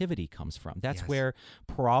creativity comes from. That's where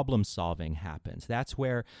problem solving happens. That's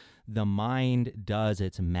where the mind does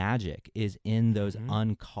its magic, is in those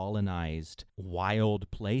uncolonized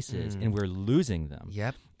wild places, and we're losing them.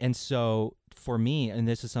 Yep. And so for me, and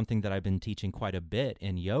this is something that I've been teaching quite a bit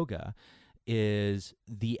in yoga, is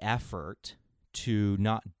the effort to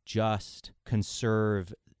not just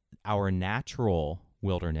conserve our natural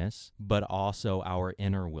wilderness, but also our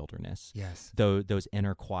inner wilderness. Yes. Those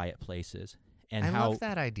inner quiet places. And I love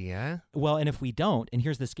that idea. Well, and if we don't, and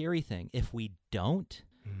here's the scary thing, if we don't,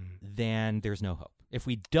 then there's no hope. If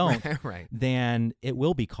we don't, then it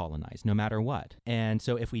will be colonized no matter what. And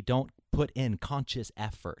so if we don't put in conscious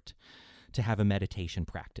effort to have a meditation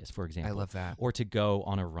practice, for example. I love that. Or to go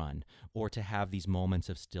on a run, or to have these moments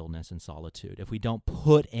of stillness and solitude. If we don't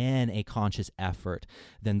put in a conscious effort,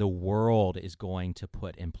 then the world is going to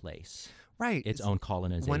put in place its own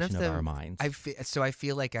colonization of our minds. So I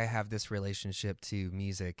feel like I have this relationship to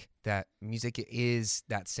music, that music is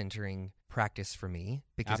that centering practice for me,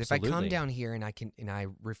 because Absolutely. if I come down here and I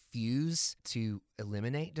refuse to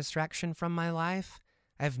eliminate distraction from my life,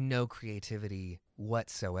 I have no creativity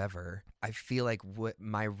whatsoever. I feel like what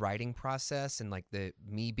my writing process and like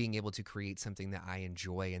me being able to create something that I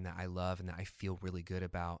enjoy and that I love and that I feel really good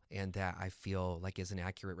about and that I feel like is an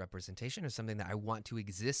accurate representation of something that I want to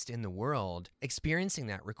exist in the world, experiencing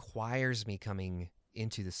that requires me coming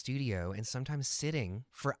into the studio and sometimes sitting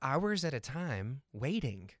for hours at a time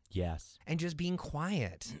waiting. Yes. And just being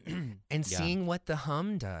quiet and seeing what the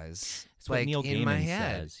hum does. It's like what Neil in Gaiman my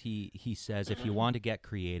head. says. He says if you want to get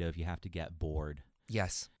creative, you have to get bored.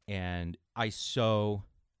 Yes. And I so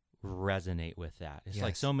resonate with that. It's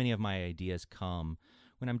like so many of my ideas come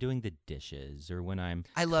when I'm doing the dishes or when I'm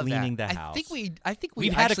cleaning the house. I think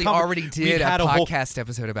we actually already did a podcast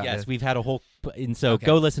episode about this. Yes, we've had a whole, and so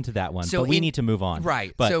go listen to that one. So but we need to move on.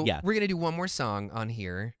 Right. But so we're going to do one more song on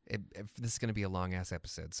here. This is going to be a long-ass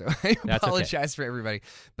episode, so I apologize for everybody.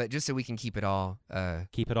 But just so we can keep it all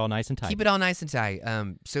nice and tight. Keep it all nice and tight.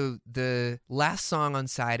 So the last song on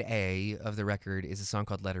side A of the record is a song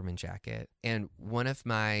called Letterman Jacket. And one of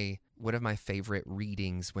my favorite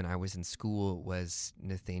readings when I was in school was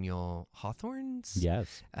Nathaniel Hawthorne's.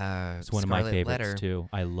 Yes. It's one of my favorites Letter. too.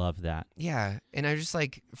 I love that. Yeah. And I just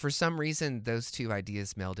like, for some reason, those two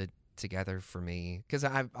ideas melded together for me, because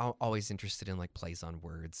I'm always interested in like plays on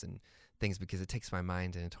words and things, because it takes my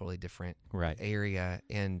mind in a totally different area.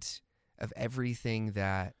 And of everything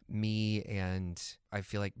that me and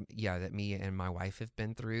my wife have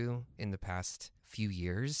been through in the past few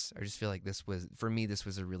years, I just feel like this was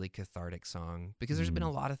a really cathartic song, because there's been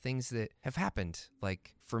a lot of things that have happened.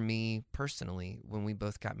 Like for me personally, when we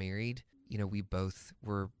both got married, we both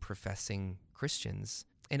were professing Christians.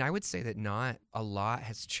 And I would say that not a lot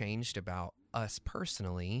has changed about us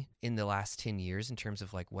personally in the last 10 years in terms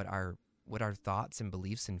of like what our thoughts and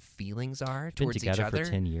beliefs and feelings are towards each other. Been together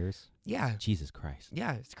for 10 years? Yeah. Jesus Christ.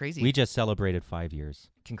 Yeah, it's crazy. We just celebrated 5 years.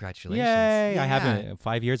 Congratulations. Yay! Yeah. I haven't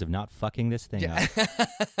 5 years of not fucking this thing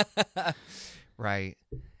up. Right.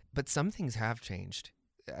 But some things have changed.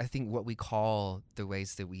 I think what we call the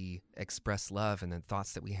ways that we express love and the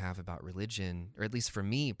thoughts that we have about religion, or at least for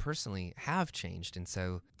me personally, have changed. And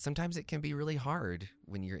so sometimes it can be really hard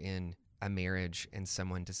when you're in a marriage and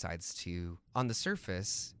someone decides to, on the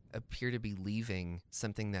surface, appear to be leaving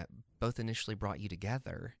something that both initially brought you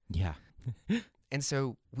together. Yeah. And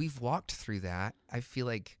so we've walked through that. I feel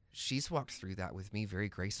like she's walked through that with me very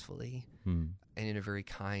gracefully and in a very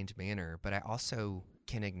kind manner. But I also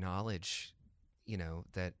can acknowledge,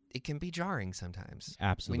 that it can be jarring sometimes.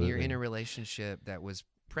 Absolutely. When you're in a relationship that was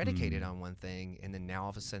predicated on one thing, and then now all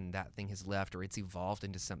of a sudden that thing has left, or it's evolved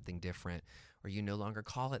into something different, or you no longer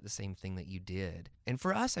call it the same thing that you did. And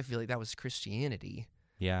for us, I feel like that was Christianity.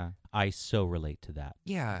 Yeah, I so relate to that.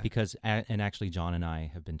 Yeah. Because, and actually John and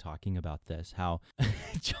I have been talking about this, how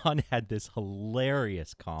John had this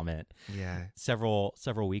hilarious comment several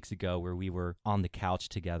weeks ago where we were on the couch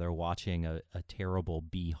together watching a terrible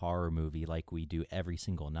B-horror movie like we do every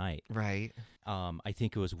single night. Right. I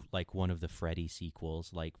think it was like one of the Freddy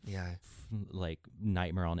sequels, like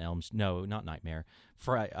Nightmare on Elm Street. No, not Nightmare.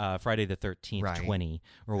 Friday the 13th, 20,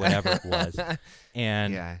 or whatever it was.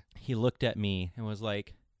 And he looked at me and was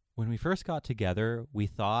like, when we first got together, we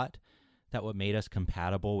thought that what made us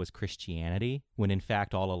compatible was Christianity, when in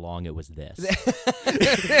fact all along it was this.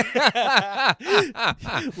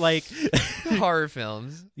 Like horror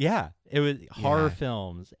films. Yeah, it was horror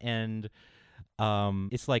films. And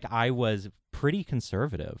it's like I was pretty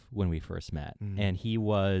conservative when we first met, and he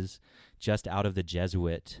was just out of the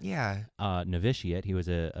Jesuit novitiate. He was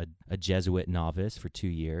a Jesuit novice for 2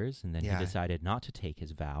 years, and then he decided not to take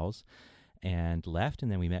his vows and left,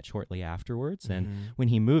 and then we met shortly afterwards. And when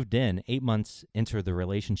he moved in, 8 months into the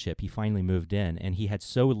relationship, he finally moved in, and he had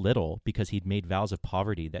so little because he'd made vows of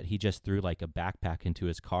poverty that he just threw like a backpack into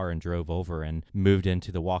his car and drove over and moved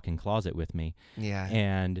into the walk-in closet with me. Yeah.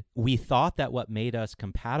 And we thought that what made us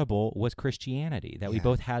compatible was Christianity, that we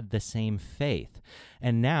both had the same faith.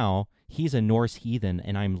 And now he's a Norse heathen,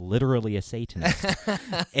 and I'm literally a Satanist.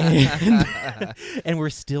 and we're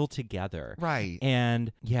still together. Right.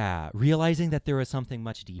 And realizing that there was something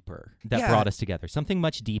much deeper that brought us together, something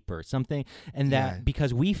much deeper, that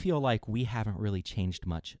because we feel like we haven't really changed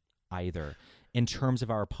much either in terms of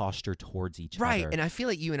our posture towards each other. Right. And I feel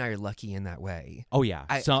like you and I are lucky in that way. Oh, yeah.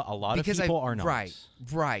 So a lot of people are not.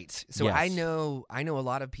 Right. So yes. I know a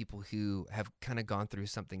lot of people who have kind of gone through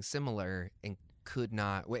something similar and could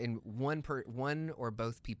not, and one or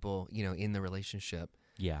both people, in the relationship,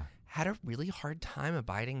 had a really hard time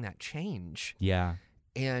abiding that change. Yeah.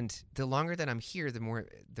 And the longer that I'm here, the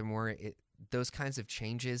more those kinds of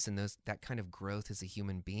changes and that kind of growth as a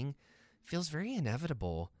human being feels very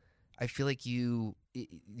inevitable. I feel like your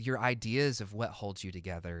ideas of what holds you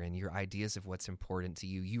together and your ideas of what's important to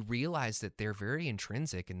you, you realize that they're very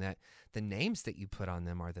intrinsic and that the names that you put on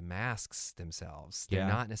them are the masks themselves. They're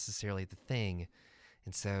not necessarily the thing.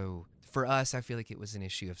 And so for us, I feel like it was an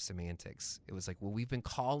issue of semantics. It was like, well, we've been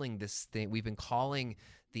calling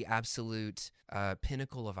the absolute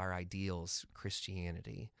pinnacle of our ideals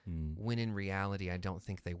Christianity, when in reality, I don't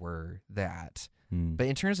think they were that. But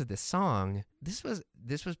in terms of this song, this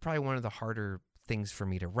was probably one of the harder things for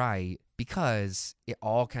me to write because it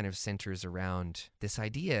all kind of centers around this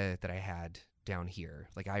idea that I had down here.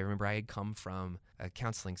 Like I remember I had come from a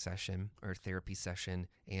counseling session or therapy session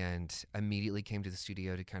and immediately came to the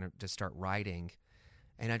studio to start writing.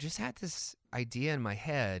 And I just had this idea in my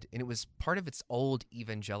head, and it was part of its old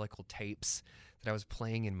evangelical tapes that I was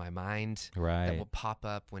playing in my mind that will pop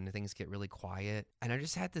up when things get really quiet. And I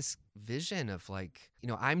just had this vision of like,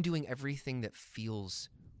 I'm doing everything that feels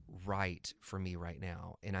right for me right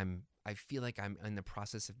now. And I feel like I'm in the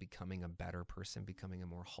process of becoming a better person, becoming a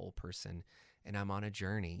more whole person. And I'm on a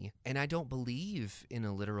journey. And I don't believe in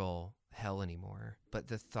a literal hell anymore. But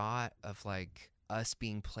the thought of like us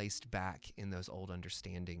being placed back in those old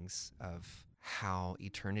understandings of how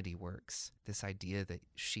eternity works, this idea that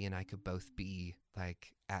she and I could both be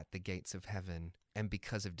like at the gates of heaven, and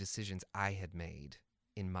because of decisions I had made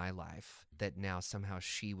in my life, that now somehow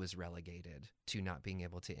she was relegated to not being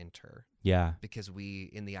able to enter. Yeah. Because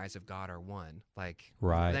we, in the eyes of God, are one. Like,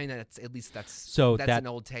 I mean, that's an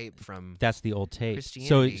old tape from. That's the old tape.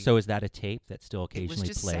 Christianity. So is that a tape that still occasionally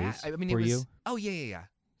plays for you? Oh yeah.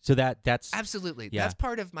 So that's absolutely that's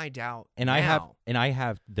part of my doubt. And now. I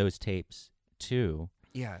have those tapes too.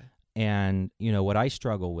 Yeah. And what I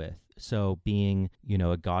struggle with, so being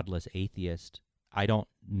a godless atheist, I don't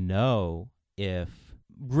know if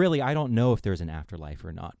there's an afterlife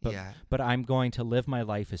or not. But I'm going to live my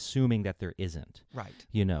life assuming that there isn't. Right.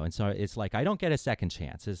 And so it's like I don't get a second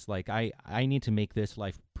chance. It's like I need to make this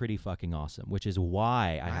life pretty fucking awesome, which is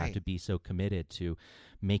why I have to be so committed to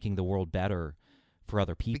making the world better for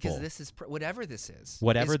other people. Because this is whatever this is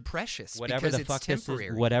precious. Whatever because the fuck it's temporary.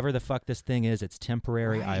 this is, whatever the fuck this thing is, it's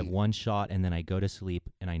temporary. Right. I have one shot, and then I go to sleep,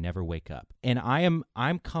 and I never wake up. And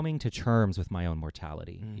I'm coming to terms with my own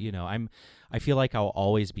mortality. I feel like I'll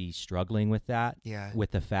always be struggling with that. Yeah.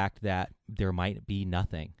 With the fact that there might be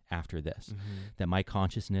nothing after this. That my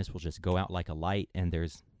consciousness will just go out like a light, and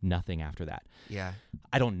there's nothing after that. Yeah.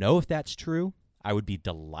 I don't know if that's true. I would be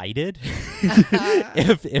delighted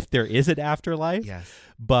if there is an afterlife. Yes.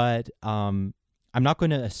 But I'm not going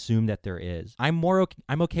to assume that there is. I'm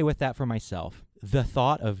okay with that for myself. The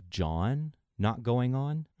thought of John not going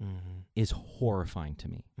on is horrifying to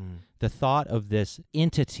me. The thought of this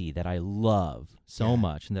entity that I love so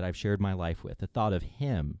much and that I've shared my life with, the thought of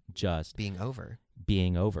him just being over.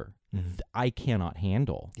 I cannot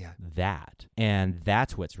handle that. And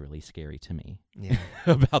that's what's really scary to me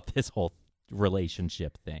about this whole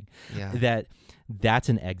relationship thing. That's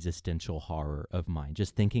an existential horror of mine.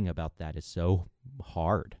 Just thinking about that is so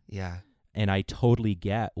hard. And I totally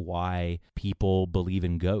get why people believe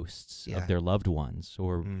in ghosts of their loved ones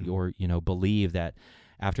or believe that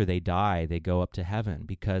after they die, they go up to heaven,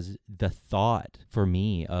 because the thought for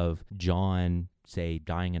me of John, say,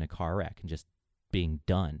 dying in a car wreck and just being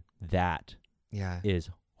done, that is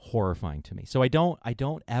horrifying to me. So I don't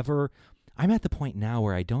ever, I'm at the point now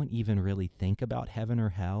where I don't even really think about heaven or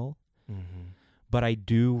hell, but I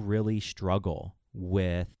do really struggle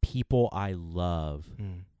with people I love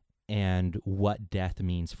and what death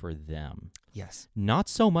means for them. Yes. Not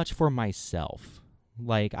so much for myself.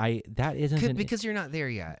 Like that isn't because you're not there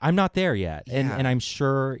yet. I'm not there yet. Yeah. And I'm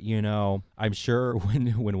sure,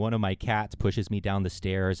 when one of my cats pushes me down the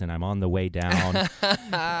stairs and I'm on the way down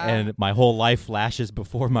and my whole life flashes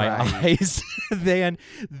before my eyes, then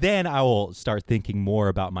I will start thinking more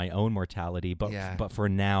about my own mortality. But for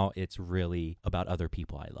now, it's really about other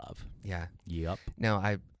people I love. Yeah. Yep. No,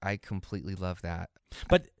 I completely love that.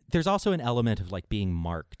 But there's also an element of like being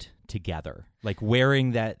marked together, like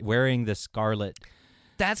wearing the scarlet.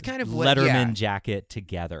 That's kind of what Letterman jacket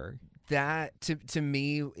together. That to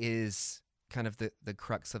me is kind of the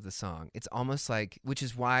crux of the song. It's almost like, which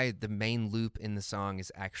is why the main loop in the song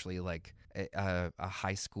is actually like a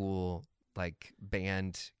high school like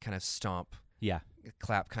band kind of stomp,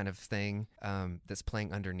 clap kind of thing that's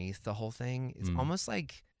playing underneath the whole thing. It's almost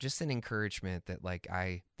like just an encouragement that like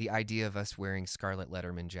the idea of us wearing Scarlet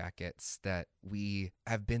Letterman jackets, that we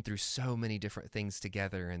have been through so many different things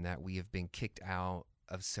together, and that we have been kicked out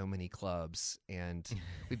of so many clubs, and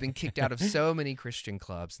we've been kicked out of so many Christian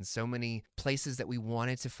clubs and so many places that we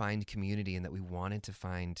wanted to find community and that we wanted to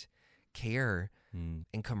find care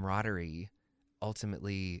and camaraderie,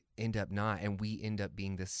 ultimately end up not, and we end up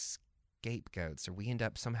being the scapegoats, or we end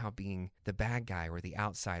up somehow being the bad guy or the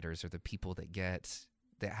outsiders or the people that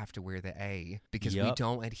have to wear the A, because we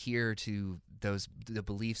don't adhere to the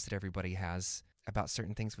beliefs that everybody has about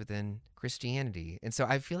certain things within Christianity. And so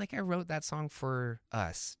I feel like I wrote that song for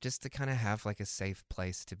us, just to kind of have like a safe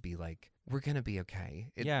place to be like, we're going to be okay.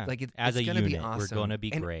 As it's a gonna unit, be awesome. We're going to be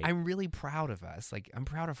great. I'm really proud of us. Like, I'm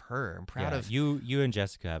proud of her. I'm proud of you and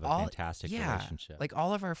Jessica have a fantastic relationship. Like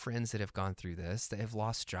all of our friends that have gone through this, that have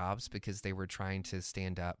lost jobs because they were trying to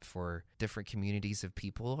stand up for different communities of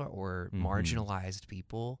people or marginalized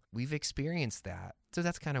people. We've experienced that. So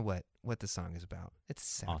that's kind of what the song is about. It's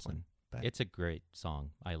a sad one. But it's a great song.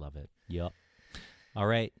 I love it. Yep. All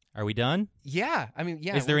right. Are we done? Yeah. I mean,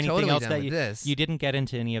 yeah. Is there anything totally else that you didn't get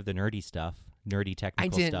into any of the nerdy stuff,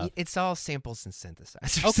 technical stuff? It's all samples and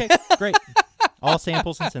synthesizers. Okay, great. All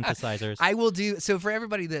samples and synthesizers. I will do. So for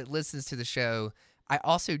everybody that listens to the show, I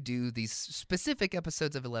also do these specific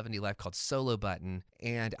episodes of 11D Life called Solo Button,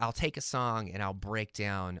 and I'll take a song and I'll break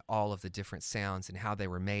down all of the different sounds and how they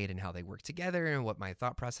were made and how they work together and what my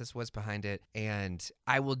thought process was behind it. And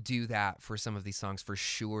I will do that for some of these songs for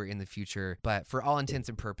sure in the future. But for all intents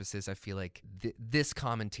and purposes, I feel like this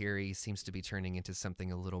commentary seems to be turning into something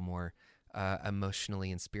a little more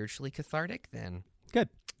emotionally and spiritually cathartic than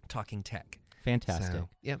talking tech. Fantastic. So,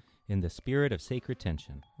 yep. In the spirit of sacred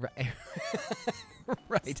tension. Right.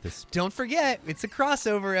 Right. Don't forget, it's a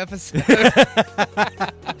crossover episode.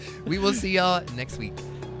 We will see y'all next week.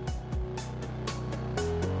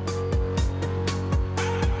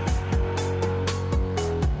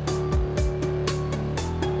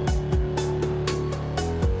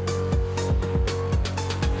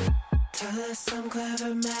 Tell us some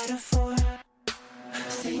clever metaphor.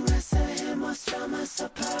 Sing us a hymn or strum us a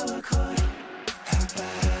power chord. How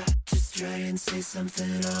about I just try and say something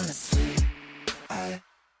honestly? I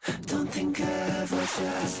don't think I have what you're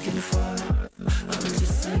asking for. I'm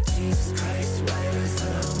just like Jesus Christ, why is I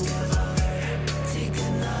don't give over? Take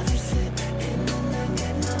another sip and then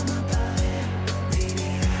getting on my body. Baby,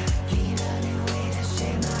 I need a new way to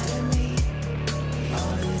shame out of me.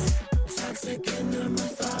 All this toxic in the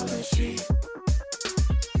mythology.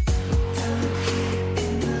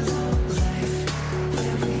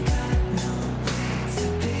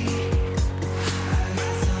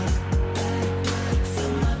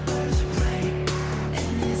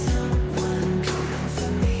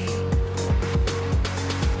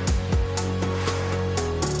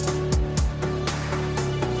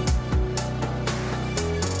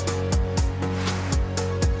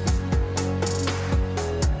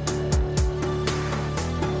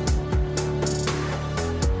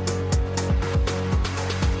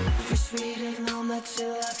 We'd have known that you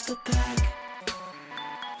left the past.